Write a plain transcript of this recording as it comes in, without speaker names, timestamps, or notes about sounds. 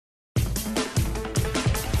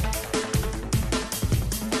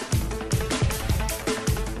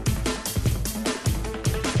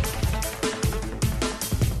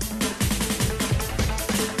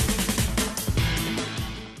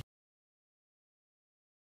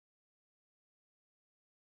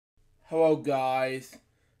Hello guys,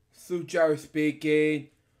 LukeJ speaking.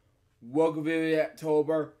 Welcome to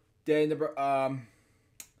October, day number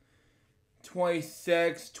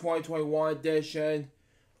 26, 2021 edition.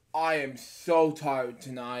 I am so tired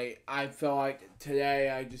tonight. I feel like today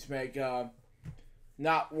I just make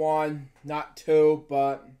not one, not two,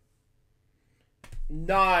 but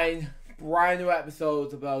 9 brand new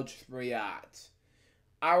episodes of LJPCBM.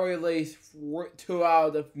 I released 2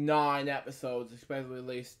 out of 9 episodes, especially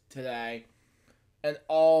released today, and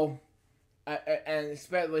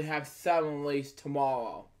especially have 7 released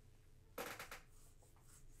tomorrow.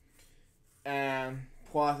 And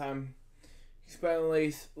plus, I'm expecting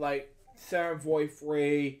release like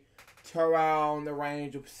 7:43 to around the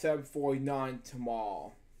range of 7:49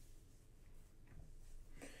 tomorrow.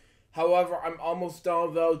 However, I'm almost done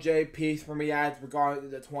with LJPCBM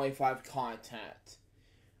regarding the 25 content.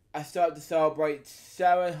 I start to celebrate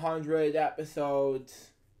 700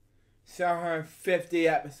 episodes, 750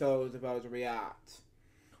 episodes of LJPCBM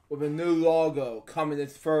with a new logo coming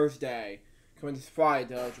this Friday to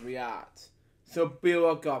LJPCBM. So be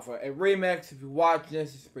lookout for it. A remix, if you're watching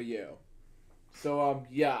this, is for you. So,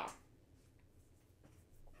 yeah.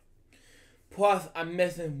 Plus, I'm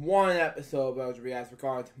missing 1 episode of LJPCBM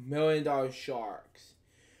regarding to $1 Million Sharks.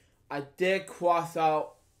 I did cross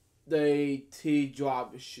out the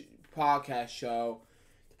T-Drop podcast show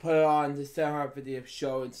to put it on the 750th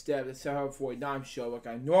show instead of the 749th show like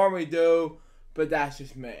I normally do, but that's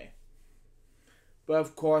just me. But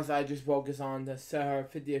of course, I just focus on the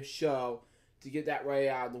 750th show to get that right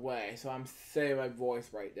out of the way, so I'm saving my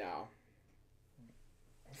voice right now.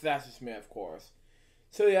 So that's just me, of course.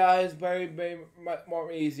 So yeah, it's very much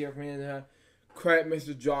more easier for me to credit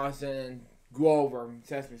Mr. Johnson and Grover from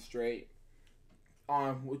Sesame Street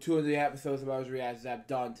on 2 of the episodes of LJPCBM I've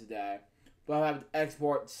done today. But I have to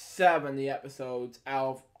export 7 of the episodes out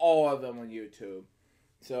of all of them on YouTube.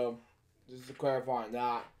 So, just to clarify on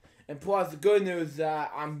that. And plus, the good news is that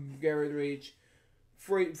I'm going to reach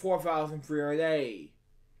 4,380.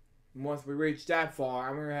 And once we reach that far,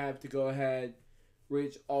 I'm going to have to go ahead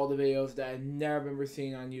reach all the videos that I've never been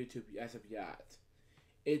seen on YouTube as of yet.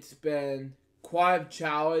 It's been quite a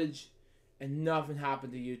challenge, and nothing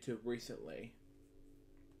happened to YouTube recently.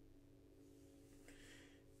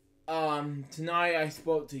 Tonight I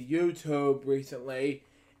spoke to YouTube recently,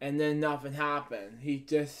 and then nothing happened. They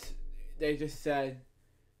just said,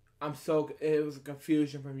 it was a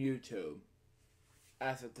confusion from YouTube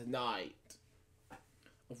as of tonight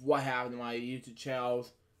of what happened to my YouTube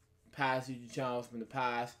channels, past YouTube channels from the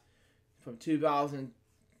past, from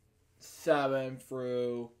 2007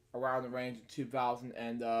 through around the range of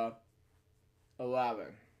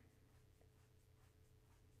 2011.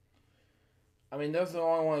 I mean, those are the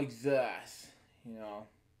only one exists, you know.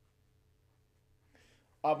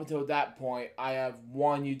 Up until that point, I have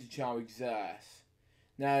 1 YouTube channel exists.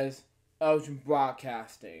 And that is LJPCBM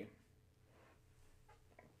Broadcasting.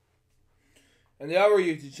 And the other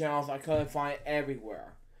YouTube channels I couldn't find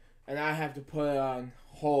everywhere. And I have to put it on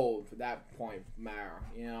hold for that point matter,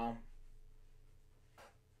 you know.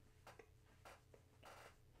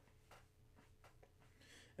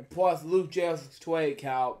 And plus, LukeJ628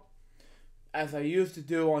 account, as I used to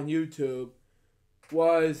do on YouTube,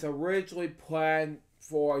 was originally planned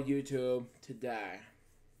for YouTube today.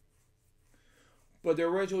 But the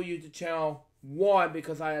original YouTube channel won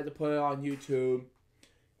because I had to put it on YouTube,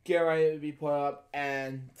 get ready to be put up,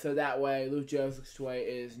 and so that way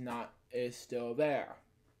LukeJ628 is still there.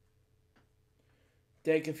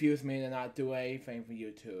 They confused me to not do anything for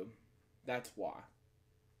YouTube. That's why.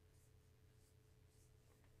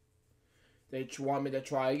 They want me to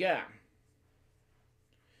try again.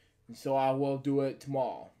 And so I will do it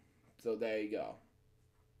tomorrow. So there you go.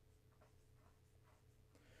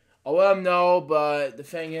 I'll let them know, but the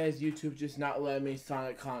thing is, YouTube just not letting me sign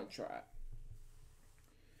a contract.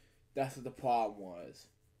 That's what the problem was.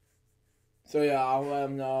 So yeah, I'll let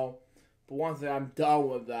them know. But once I'm done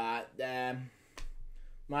with that, then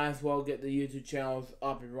might as well get the YouTube channels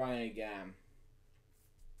up and running again.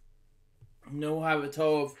 And then we'll have a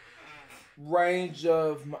total of range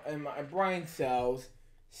of my brain cells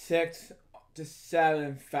 6,000 to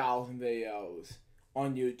 7,000 videos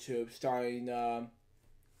on YouTube starting the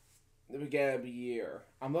beginning of the year.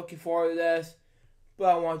 I'm looking forward to this, but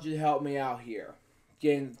I want you to help me out here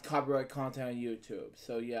getting copyright content on YouTube.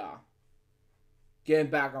 So yeah, getting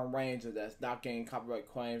back on range of this, not getting copyright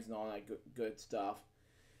claims and all that good stuff.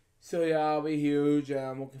 So yeah, it'll be huge, and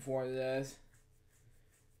I'm looking forward to this.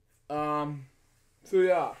 So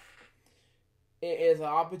yeah, it is an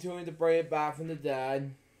opportunity to bring it back from the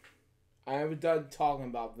dead. I haven't done talking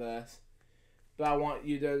about this, But I want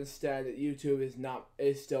you to understand that YouTube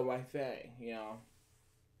is still my thing, you know.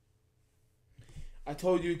 I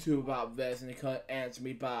told YouTube about this and they couldn't answer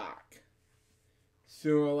me back.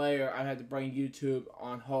 Sooner or later, I had to bring YouTube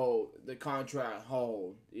on hold, the contract on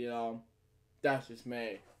hold, you know. That's just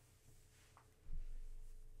me.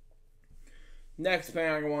 Next thing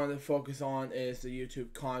I wanted to focus on is the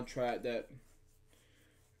YouTube contract that,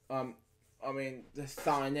 to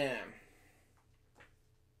sign in.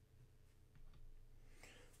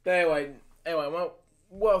 But anyway,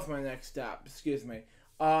 what's my next step? Excuse me.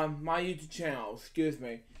 My YouTube channel,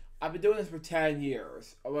 I've been doing this for 10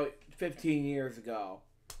 years, about 15 years ago.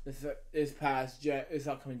 This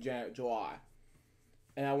upcoming July.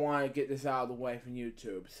 And I want to get this out of the way from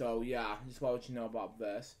YouTube. So yeah, just want to let you know about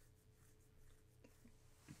this.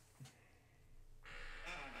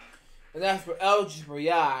 And as for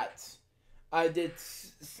LJPCBM, I did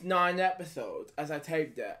 9 episodes as I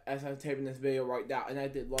taped it. As I'm taping this video right now. And I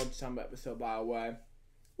did lunchtime episode, by the way.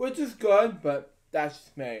 Which is good, but that's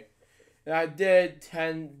just me. And I did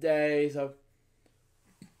 10 days of...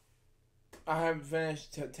 I haven't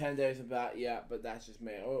finished 10 days of that yet, but that's just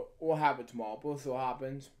me. We'll have it tomorrow. We'll see what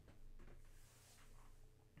happens.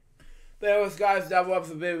 But anyways, guys, that was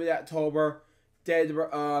the video of October. Day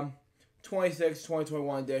 26,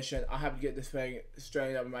 2021 edition. I have to get this thing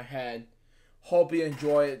straightened up in my head. Hope you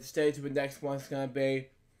enjoy it. Stay tuned for the next one. It's going to be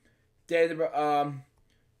day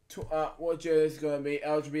which is going to be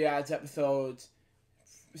LJPCBM episodes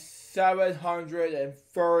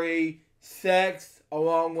 736,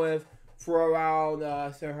 along with for around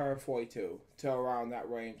 742 to around that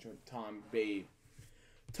range of time be.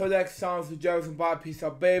 Till next time, so Joseph, bye, peace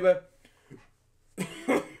out, baby.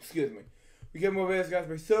 Excuse me. We get more videos, guys,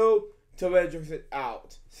 pursue. Till then,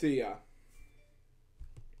 out. See ya.